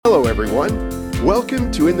everyone.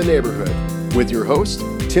 Welcome to In the Neighborhood with your hosts,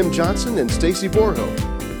 Tim Johnson and Stacy Borho.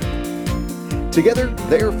 Together,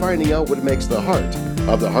 they are finding out what makes the heart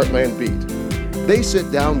of the Heartland beat. They sit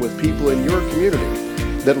down with people in your community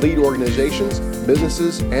that lead organizations,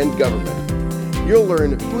 businesses, and government. You'll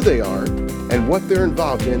learn who they are and what they're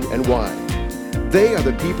involved in and why. They are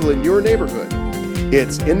the people in your neighborhood.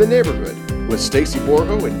 It's In the Neighborhood with Stacy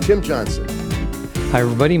Borho and Tim Johnson. Hi,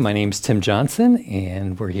 everybody. My name's Tim Johnson,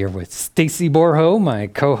 and we're here with Stacy Borho, my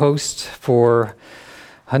co-host for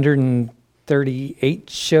 138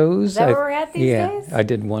 shows. Is that where we're at these days? Yeah, I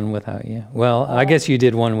did one without you. Well, I guess you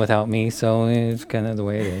did one without me, so it's kind of the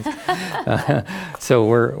way it is. So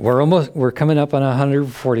we're coming up on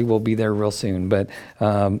 140. We'll be there real soon. But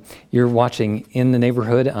you're watching In the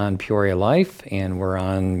Neighborhood on Peoria Life, and we're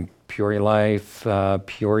on Peoria Life,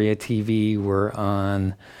 Peoria TV. We're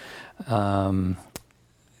on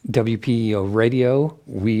WPEO Radio.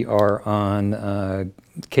 We are on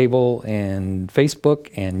cable and Facebook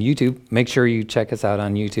and YouTube. Make sure you check us out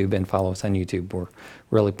on YouTube and follow us on YouTube. We're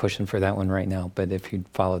really pushing for that one right now, but if you'd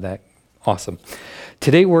follow that, awesome.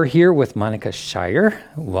 Today we're here with Monica Shire.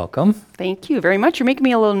 Welcome. Thank you very much. You're making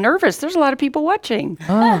me a little nervous. There's a lot of people watching.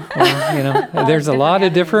 Oh, well, there's a lot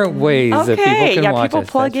of different ways that people can watch us. People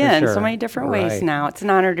plug in sure. So many different right. ways now. It's an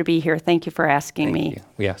honor to be here. Thank you for asking me. You.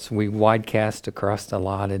 Yes, we widecast across a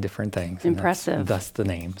lot of different things. Impressive. That's the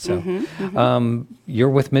name. So, you're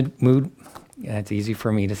with Mood. That's easy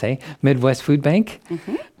for me to say. Midwest Food Bank.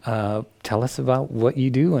 Tell us about what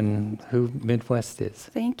you do and who Midwest is.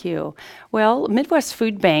 Thank you. Well, Midwest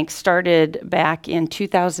Food Bank started back in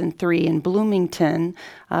 2003 in Bloomington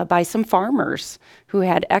by some farmers who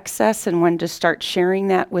had excess and wanted to start sharing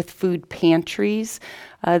that with food pantries.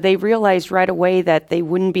 They realized right away that they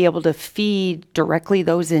wouldn't be able to feed directly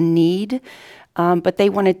those in need. But they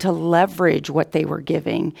wanted to leverage what they were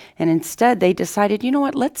giving. And instead, they decided, you know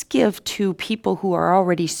what, let's give to people who are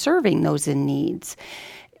already serving those in need.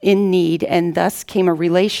 And thus came a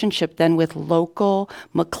relationship then with local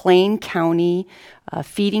McLean County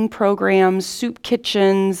feeding programs, soup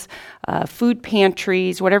kitchens, food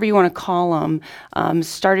pantries, whatever you want to call them,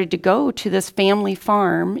 started to go to this family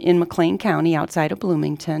farm in McLean County outside of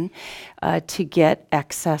Bloomington to get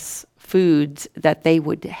excess foods that they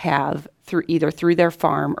would have through their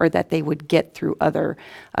farm or that they would get through other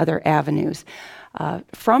avenues.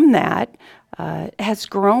 From that has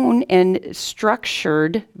grown and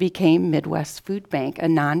structured, became Midwest Food Bank, a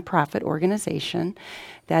nonprofit organization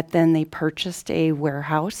that then they purchased a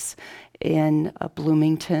warehouse in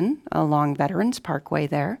Bloomington along Veterans Parkway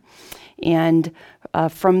there. And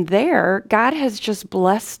from there, God has just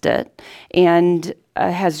blessed it and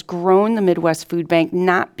has grown the Midwest Food Bank,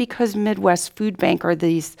 not because Midwest Food Bank or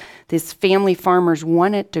these family farmers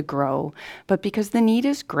want it to grow, but because the need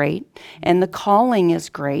is great and the calling is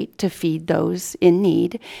great to feed those in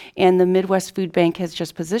need. And the Midwest Food Bank has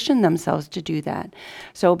just positioned themselves to do that.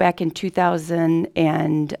 So back in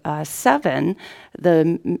 2007,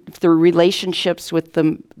 the relationships with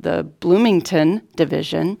the Bloomington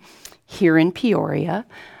division here in Peoria,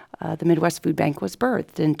 the Midwest Food Bank was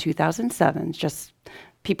birthed in 2007. Just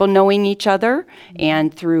people knowing each other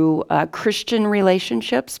and through Christian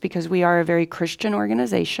relationships, because we are a very Christian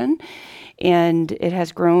organization. And it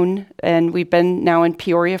has grown, and we've been now in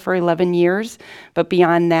Peoria for 11 years. But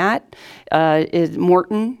beyond that,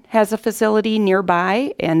 Morton has a facility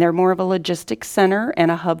nearby, and they're more of a logistics center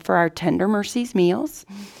and a hub for our Tender Mercies meals.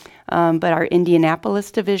 But our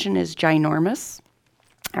Indianapolis division is ginormous.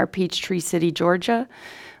 Our Peachtree City, Georgia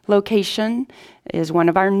location is one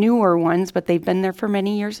of our newer ones, but they've been there for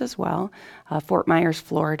many years as well. Fort Myers,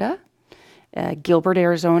 Florida, Gilbert,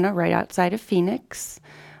 Arizona, right outside of Phoenix,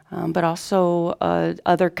 but also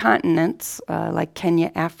other continents like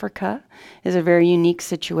Kenya, Africa is a very unique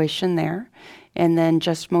situation there. And then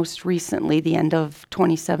just most recently, the end of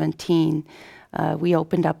 2017, we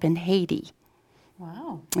opened up in Haiti.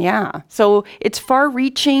 Wow. Yeah. So it's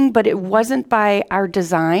far-reaching, but it wasn't by our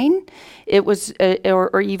design. It was,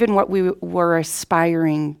 or even what we were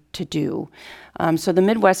aspiring to do. So the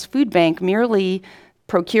Midwest Food Bank merely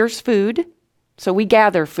procures food. So we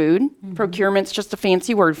gather food. Procurement's just a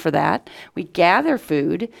fancy word for that. We gather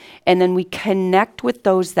food, and then we connect with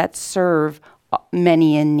those that serve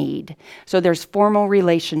many in need. So there's formal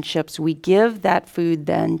relationships. We give that food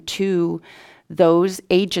then to those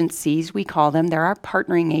agencies, we call them, they're our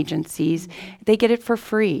partnering agencies. They get it for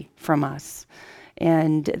free from us.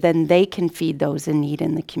 And then they can feed those in need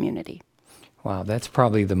in the community. Wow, that's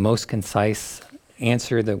probably the most concise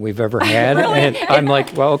answer that we've ever had. And I'm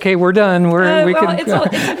like, well, okay, we're done. We can.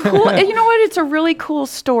 It's cool. You know what? It's a really cool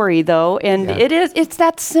story, though, and it's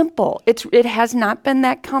that simple. It has not been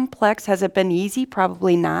that complex. Has it been easy?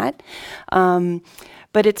 Probably not.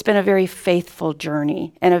 But it's been a very faithful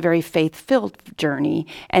journey and a very faith-filled journey,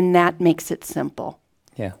 and that makes it simple.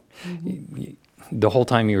 Yeah. The whole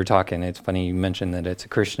time you were talking, it's funny you mentioned that it's a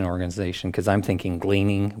Christian organization, because I'm thinking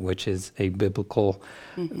gleaning, which is a biblical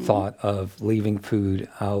thought of leaving food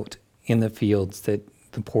out in the fields that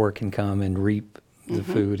the poor can come and reap the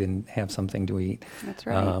food and have something to eat. That's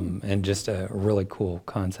right. And just a really cool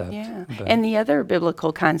concept. Yeah. And the other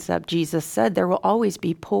biblical concept, Jesus said, there will always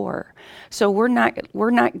be poor. So we're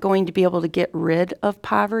not going to be able to get rid of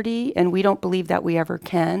poverty, and we don't believe that we ever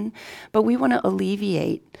can, but we want to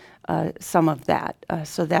alleviate some of that,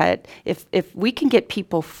 so that if we can get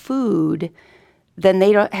people food, then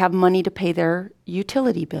they don't have money to pay their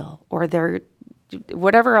utility bill or their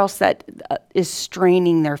whatever else that is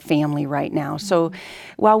straining their family right now. So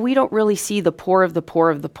while we don't really see the poor of the poor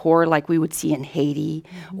of the poor like we would see in Haiti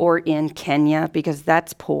or in Kenya, because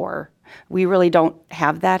that's poor, we really don't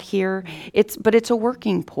have that here. But it's a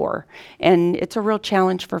working poor, and it's a real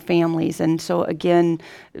challenge for families. And so again,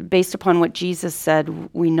 based upon what Jesus said,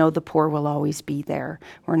 we know the poor will always be there.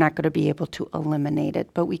 We're not going to be able to eliminate it,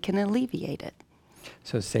 but we can alleviate it.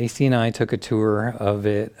 So Stacy and I took a tour of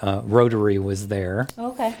it. Rotary was there.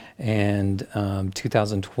 Okay. And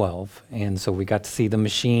 2012, and so we got to see the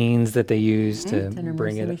machines that they use to Tender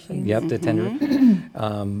bring Mercy it. machines. Yep, the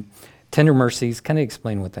Tender Mercies. Kind of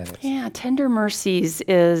explain what that is. Yeah, Tender Mercies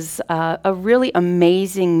is a really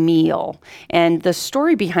amazing meal. And the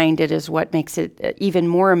story behind it is what makes it even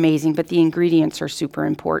more amazing, but the ingredients are super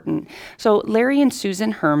important. So Larry and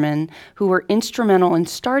Susan Herman, who were instrumental in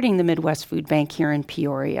starting the Midwest Food Bank here in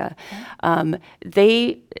Peoria,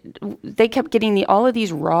 they kept getting all of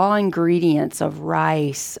these raw ingredients of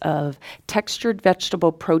rice, of textured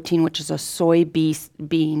vegetable protein, which is a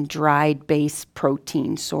soybean dried base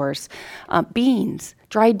protein source, beans,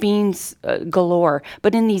 dried beans galore,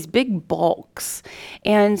 but in these big bulks.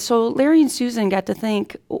 And so Larry and Susan got to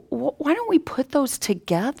think, why don't we put those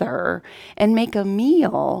together and make a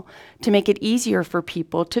meal to make it easier for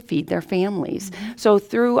people to feed their families? So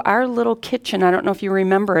through our little kitchen, I don't know if you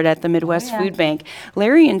remember it at the Midwest Food Bank,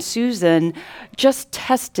 Larry and Susan just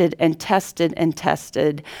tested and tested and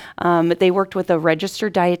tested. They worked with a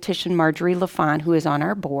registered dietitian, Marjorie LaFon, who is on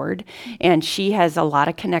our board, and she has a lot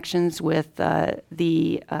of connections with the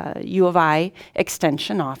U of I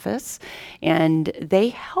Extension office, and they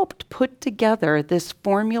helped put together this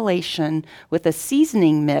formulation with a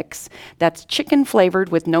seasoning mix that's chicken flavored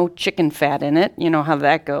with no chicken fat in it. You know how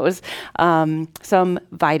that goes. Some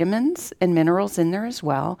vitamins and minerals in there as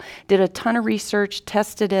well. Did a ton of research,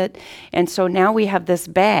 tested it, and so now we have this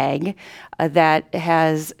bag that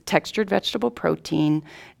has textured vegetable protein,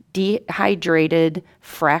 dehydrated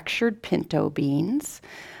fractured pinto beans,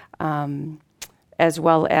 as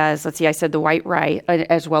well as, I said the white rice,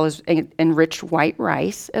 as well as enriched white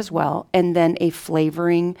rice as well, and then a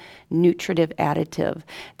flavoring nutritive additive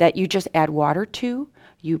that you just add water to.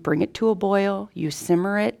 You bring it to a boil, you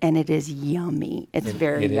simmer it, and it is yummy. It's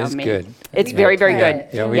very yummy. It is good. It's very, very good.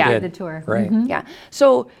 Yeah, we did. The tour. Right. Yeah.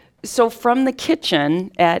 So from the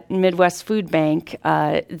kitchen at Midwest Food Bank,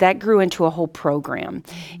 that grew into a whole program.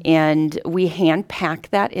 And we hand pack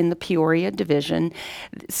that in the Peoria division.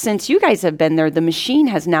 Since you guys have been there, the machine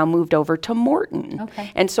has now moved over to Morton.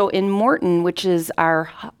 Okay. And so in Morton, which is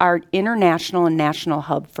our international and national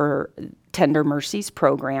hub for Tender Mercies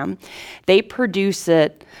program, they produce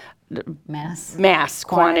it mass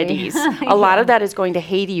quantities. A lot of that is going to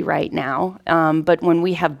Haiti right now. But when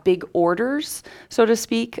we have big orders, so to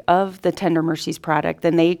speak, of the Tender Mercies product,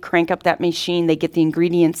 then they crank up that machine, they get the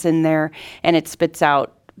ingredients in there, and it spits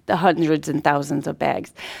out the hundreds and thousands of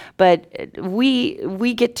bags. But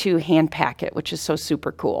we get to hand pack it, which is so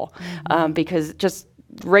super cool, because just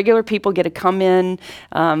regular people get to come in.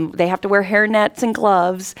 They have to wear hair nets and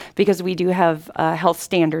gloves because we do have health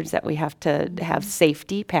standards that we have to have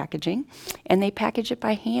safety packaging, and they package it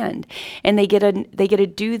by hand. And they get to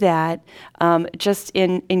do that just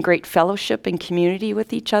in great fellowship and community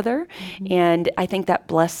with each other. And I think that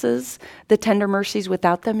blesses the Tender Mercies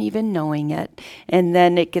without them even knowing it. And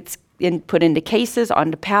then it gets put into cases,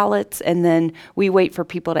 onto pallets, and then we wait for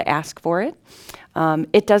people to ask for it.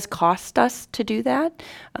 It does cost us to do that.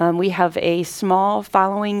 We have a small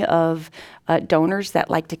following of donors that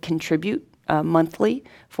like to contribute monthly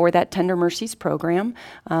for that Tender Mercies program.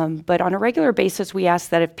 But on a regular basis, we ask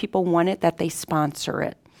that if people want it, that they sponsor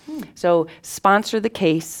it. So sponsor the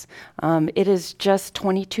case. It is just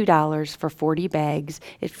 $22 for 40 bags.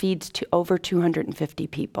 It feeds to over 250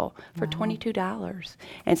 people for $22.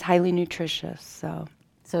 And it's highly nutritious. So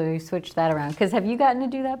you switched that around. Because have you gotten to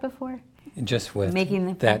do that before? Just with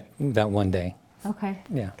Making that one day. Okay.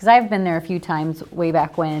 Yeah. Because I've been there a few times way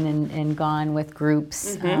back when and gone with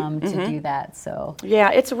groups to do that. So Yeah,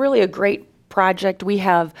 it's really a great project. We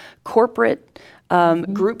have corporate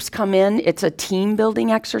groups come in. It's a team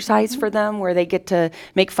building exercise for them where they get to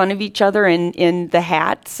make fun of each other in the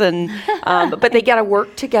hats, and but they got to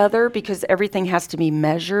work together because everything has to be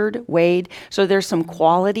measured, weighed. So there's some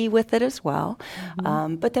quality with it as well.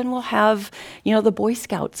 But then we'll have, the Boy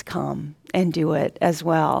Scouts come and do it as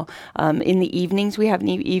well. In the evenings, we have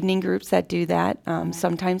evening groups that do that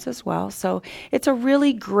sometimes as well. So it's a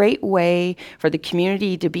really great way for the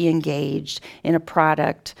community to be engaged in a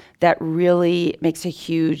product that really makes a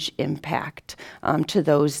huge impact to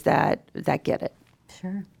those that get it.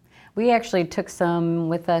 Sure. We actually took some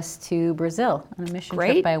with us to Brazil on a mission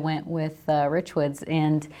trip. I went with Richwoods,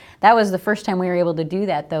 and that was the first time we were able to do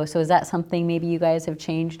that, though. So is that something maybe you guys have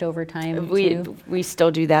changed over time, too? We still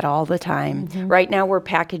do that all the time. Right now we're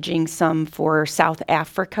packaging some for South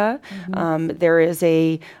Africa. There is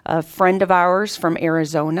a friend of ours from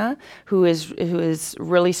Arizona who is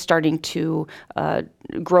really starting to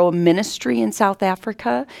grow a ministry in South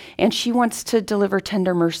Africa, and she wants to deliver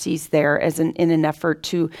Tender Mercies there in an effort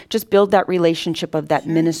to just build that relationship of that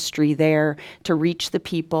ministry there to reach the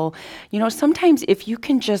people. Sometimes if you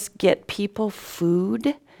can just get people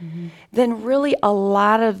food, then really a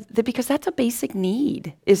lot of because that's a basic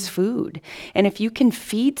need is food. And if you can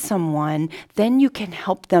feed someone, then you can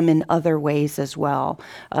help them in other ways as well.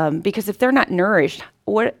 Because if they're not nourished,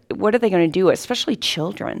 what are they going to do, especially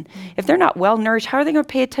children? If they're not well nourished, how are they going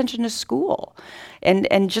to pay attention to school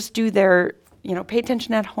and just do their pay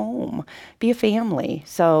attention at home, be a family.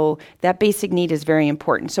 So that basic need is very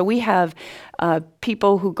important. So we have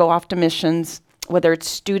people who go off to missions, whether it's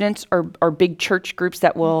students or big church groups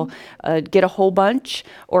that will get a whole bunch,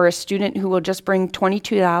 or a student who will just bring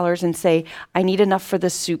 $22 and say, I need enough for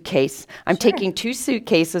this suitcase. I'm taking 2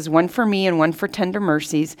 suitcases, one for me and one for Tender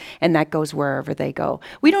Mercies, and that goes wherever they go.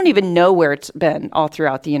 We don't even know where it's been all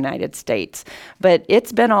throughout the United States, but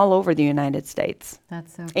it's been all over the United States.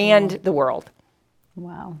 That's so cool. And the world.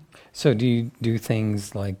 Wow. So do you do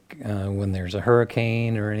things like when there's a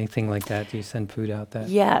hurricane or anything like that? Do you send food out that?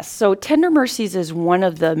 Yes. So Tender Mercies is one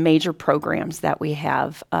of the major programs that we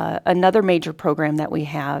have. Another major program that we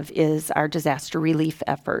have is our disaster relief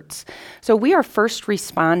efforts. So we are first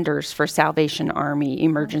responders for Salvation Army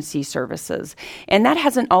Emergency Services. And that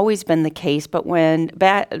hasn't always been the case, but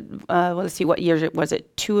let's see, what year was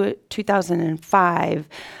it? 2005,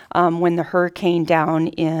 when the hurricane down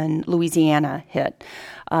in Louisiana hit.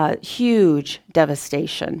 Huge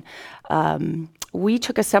devastation. We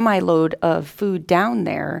took a semi-load of food down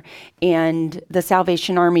there, and the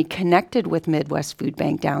Salvation Army connected with Midwest Food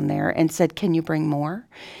Bank down there and said, can you bring more?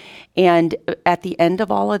 And at the end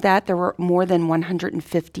of all of that, there were more than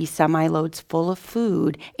 150 semi-loads full of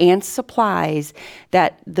food and supplies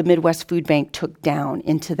that the Midwest Food Bank took down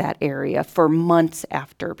into that area for months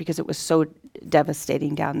after, because it was so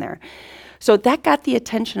devastating down there. So that got the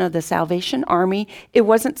attention of the Salvation Army. It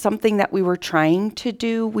wasn't something that we were trying to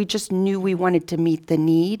do. We just knew we wanted to meet the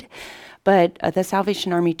need. But the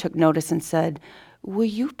Salvation Army took notice and said, will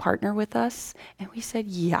you partner with us? And we said,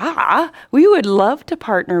 yeah, we would love to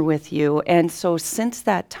partner with you. And so since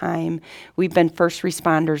that time, we've been first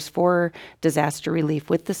responders for disaster relief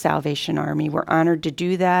with the Salvation Army. We're honored to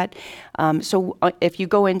do that. So if you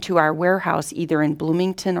go into our warehouse, either in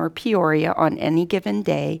Bloomington or Peoria on any given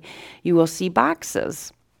day, you will see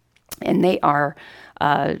boxes. And they are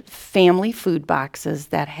family food boxes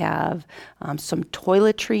that have some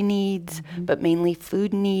toiletry needs, but mainly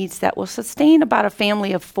food needs that will sustain about a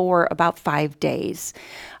family of 4 about 5 days.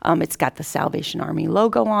 It's got the Salvation Army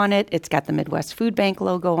logo on it. It's got the Midwest Food Bank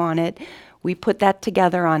logo on it. We put that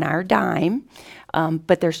together on our dime,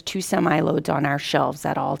 but there's 2 semi-loads on our shelves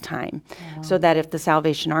at all time. Wow. So that if the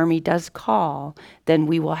Salvation Army does call, then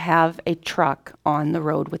we will have a truck on the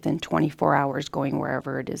road within 24 hours going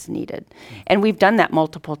wherever it is needed. And we've done that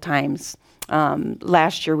multiple times.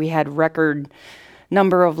 Last year we had record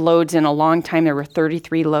number of loads in a long time. There were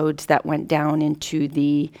 33 loads that went down into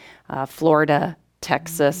the Florida,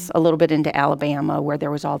 Texas, a little bit into Alabama, where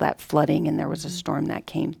there was all that flooding and there was a storm that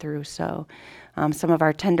came through. So some of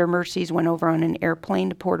our Tender Mercies went over on an airplane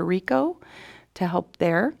to Puerto Rico to help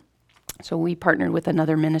there. So we partnered with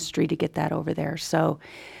another ministry to get that over there. So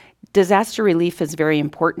disaster relief is very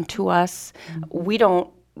important to us. We don't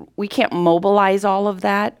mobilize all of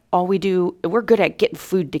that. All we do, we're good at getting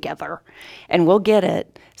food together, and we'll get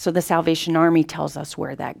it. So the Salvation Army tells us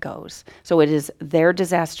where that goes. So it is their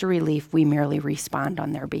disaster relief. We merely respond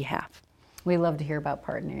on their behalf. We love to hear about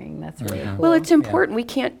partnering. That's really cool. Well, it's important.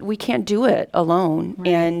 We can't do it alone. Right.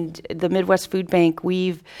 And the Midwest Food Bank,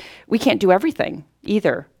 we can't do everything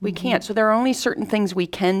either. We can't. So there are only certain things we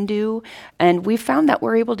can do, and we've found that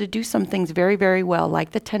we're able to do some things very, very well,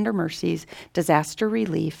 like the Tender Mercies, disaster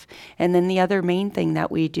relief. And then the other main thing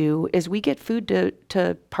that we do is we get food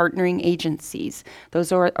to partnering agencies.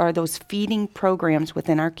 Those are those feeding programs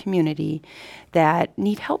within our community that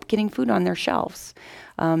need help getting food on their shelves.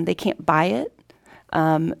 They can't buy it.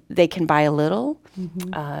 They can buy a little.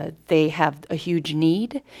 They have a huge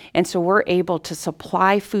need. And so we're able to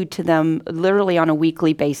supply food to them literally on a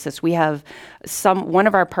weekly basis. We have one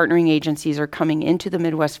of our partnering agencies are coming into the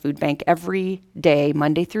Midwest Food Bank every day,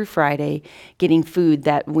 Monday through Friday, getting food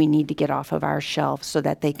that we need to get off of our shelves so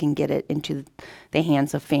that they can get it into the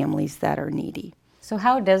hands of families that are needy. So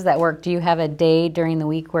how does that work? Do you have a day during the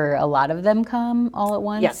week where a lot of them come all at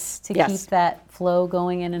once to keep that flow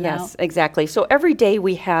going in and out? Yes, exactly. So every day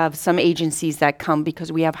we have some agencies that come because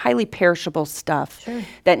we have highly perishable stuff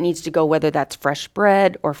that needs to go, whether that's fresh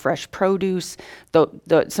bread or fresh produce,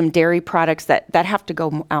 some dairy products that have to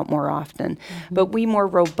go out more often. But we more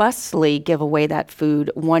robustly give away that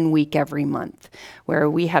food 1 week every month, where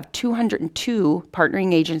we have 202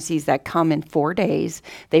 partnering agencies that come in 4 days.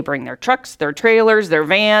 They bring their trucks, their trailers, their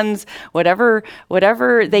vans, whatever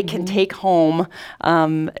they can take home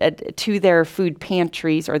to their food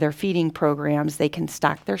pantries or their feeding programs. They can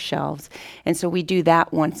stock their shelves. And so we do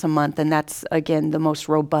that once a month, and that's, again, the most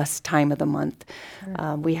robust time of the month.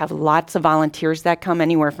 We have lots of volunteers that come,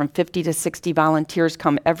 anywhere from 50 to 60 volunteers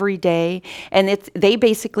come every day, and they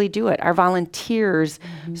basically do it. Our volunteers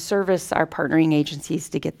service our partnering agencies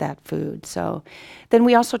to get that food. So then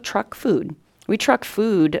we also truck food. We truck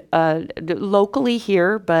food locally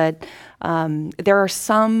here, but there are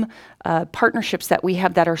some partnerships that we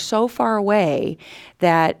have that are so far away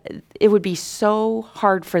that it would be so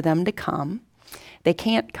hard for them to come. They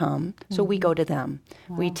can't come, so we go to them.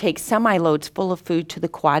 Wow. We take semi-loads full of food to the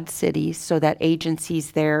Quad Cities so that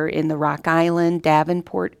agencies there in the Rock Island,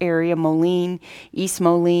 Davenport area, Moline, East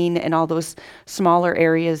Moline, and all those smaller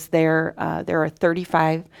areas there, there are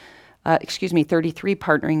 33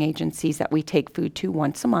 partnering agencies that we take food to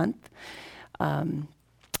once a month.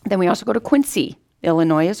 Then we also go to Quincy,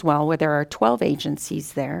 Illinois as well, where there are 12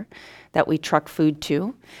 agencies there that we truck food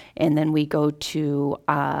to. And then we go to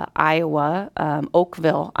Iowa,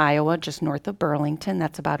 Oakville, Iowa, just north of Burlington.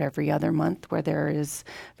 That's about every other month, where there is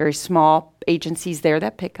very small agencies there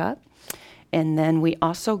that pick up. And then we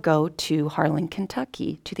also go to Harlan,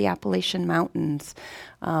 Kentucky, to the Appalachian Mountains.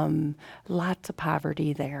 Lots of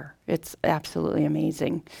poverty there. It's absolutely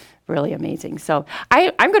amazing, really amazing. So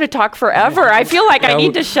I'm going to talk forever. I feel like I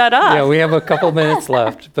need to shut up. Yeah, we have a couple minutes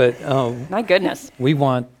left, but my goodness, we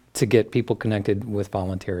want to get people connected with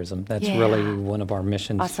volunteerism. That's really one of our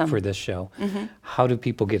missions for this show. How do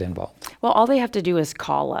people get involved? Well, all they have to do is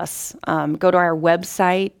call us. Go to our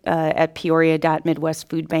website at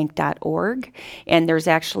peoria.midwestfoodbank.org, and there's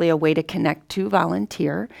actually a way to connect to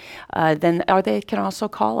volunteer. Or they can also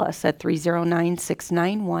call us at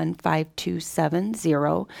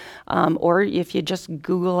 309-691-5270. Or if you just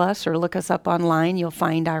Google us or look us up online, you'll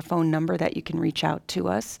find our phone number that you can reach out to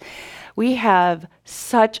us. We have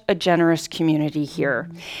such a generous community here,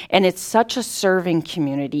 and it's such a serving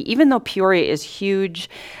community. Even though Peoria is huge,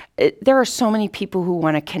 there are so many people who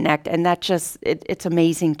want to connect, and that it's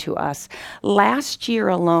amazing to us. Last year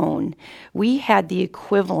alone, we had the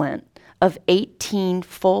equivalent of 18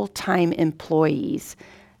 full-time employees.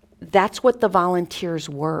 That's what the volunteers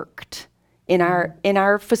worked in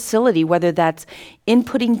our facility, whether that's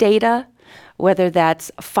inputting data, whether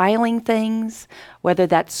that's filing things, whether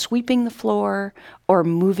that's sweeping the floor or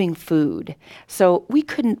moving food. So we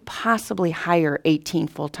couldn't possibly hire 18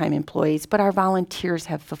 full-time employees, but our volunteers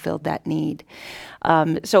have fulfilled that need.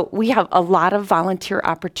 So we have a lot of volunteer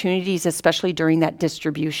opportunities, especially during that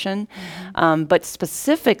distribution. But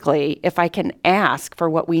specifically, if I can ask for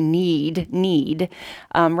what we need,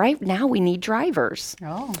 right now we need drivers.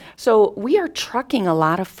 So we are trucking a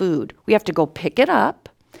lot of food. We have to go pick it up,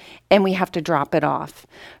 and we have to drop it off.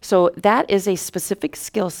 So that is a specific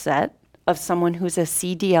skill set of someone who's a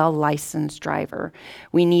CDL licensed driver.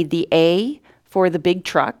 We need the A for the big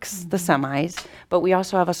trucks, the semis, but we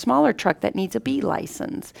also have a smaller truck that needs a B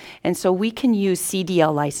license. And so we can use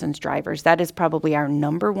CDL licensed drivers. That is probably our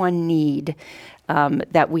number one need,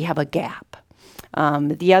 that we have a gap.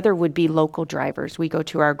 The other would be local drivers. We go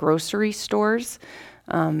to our grocery stores.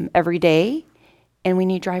 every day, and we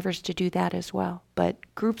need drivers to do that as well. But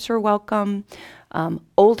groups are welcome.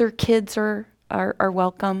 Older kids are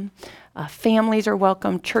welcome. Families are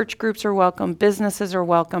welcome. Church groups are welcome. Businesses are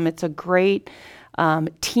welcome. It's a great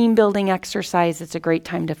team building exercise. It's a great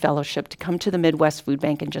time to fellowship, to come to the Midwest Food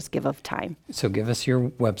Bank and just give of time. So give us your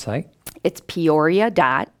website. It's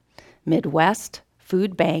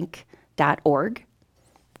peoria.midwestfoodbank.org.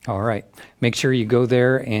 All right. Make sure you go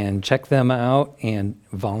there and check them out and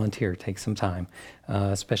volunteer. Take some time,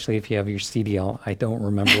 especially if you have your CDL. I don't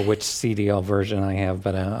remember which CDL version I have,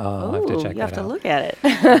 but I'll have to check that out. You have to look at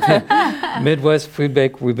it. Midwest Food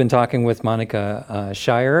Bank. We've been talking with Monica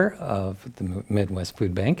Shire of the Midwest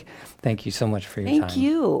Food Bank. Thank you so much for your time. Thank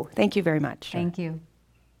you. Thank you very much. Thank you.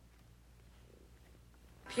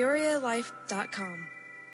 PeoriaLife.com